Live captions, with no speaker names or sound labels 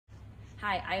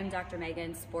Hi, I am Dr.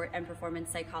 Megan, Sport and Performance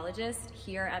Psychologist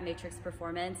here at MATRYX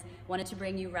Performance. Wanted to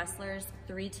bring you wrestlers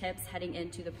 3 tips heading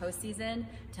into the postseason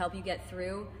to help you get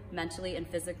through mentally and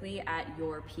physically at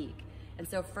your peak. And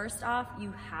so first off,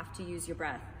 you have to use your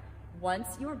breath.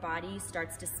 Once your body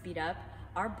starts to speed up,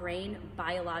 our brain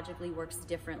biologically works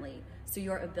differently. So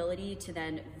your ability to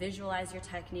then visualize your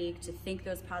technique, to think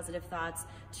those positive thoughts,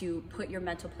 to put your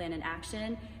mental plan in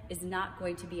action is not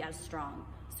going to be as strong.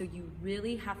 So you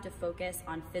really have to focus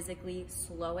on physically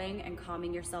slowing and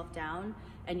calming yourself down,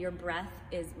 and your breath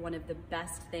is one of the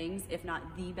best things, if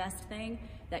not the best thing,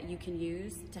 that you can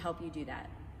use to help you do that.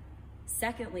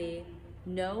 Secondly,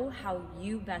 know how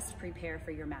you best prepare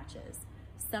for your matches.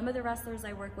 Some of the wrestlers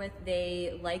I work with,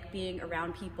 they like being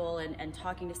around people and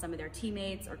talking to some of their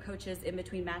teammates or coaches in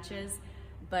between matches,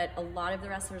 but a lot of the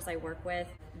wrestlers I work with,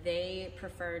 they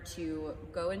prefer to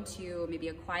go into maybe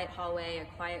a quiet hallway, a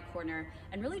quiet corner,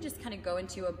 and really just kind of go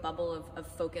into a bubble of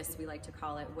focus, we like to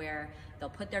call it, where they'll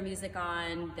put their music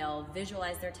on, they'll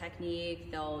visualize their technique,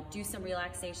 they'll do some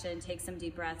relaxation, take some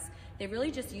deep breaths. They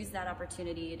really just use that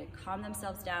opportunity to calm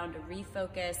themselves down, to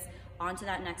refocus onto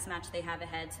that next match they have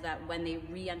ahead, so that when they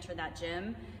re-enter that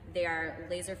gym, they are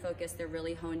laser focused, they're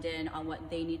really honed in on what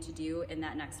they need to do in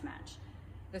that next match.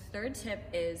 The third tip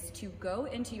is to go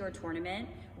into your tournament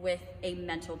with a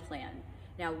mental plan.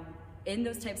 Now, in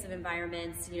those types of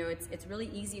environments, it's really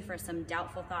easy for some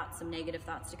doubtful thoughts, some negative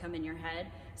thoughts to come in your head.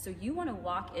 So you want to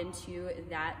walk into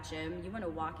that gym, you want to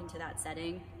walk into that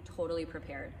setting totally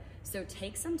prepared. So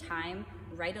take some time,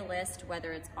 write a list,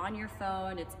 whether it's on your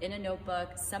phone, it's in a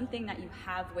notebook, something that you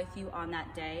have with you on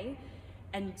that day,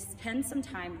 and spend some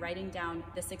time writing down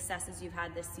the successes you've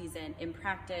had this season in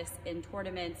practice, in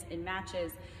tournaments, in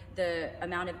matches, the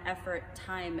amount of effort,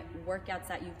 time, workouts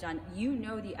that you've done. You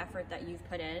know the effort that you've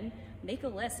put in. Make a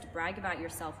list, brag about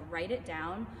yourself, write it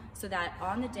down so that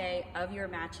on the day of your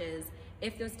matches,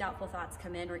 if those doubtful thoughts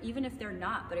come in, or even if they're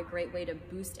not, but a great way to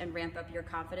boost and ramp up your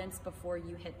confidence before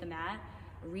you hit the mat,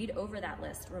 read over that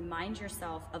list. Remind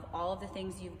yourself of all of the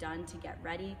things you've done to get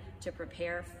ready, to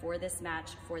prepare for this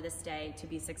match, for this day, to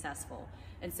be successful.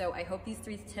 And so I hope these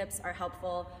 3 tips are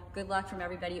helpful. Good luck from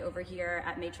everybody over here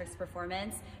at MATRYX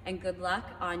Performance, and good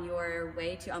luck on your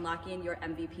way to unlocking your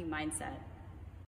MVP mindset.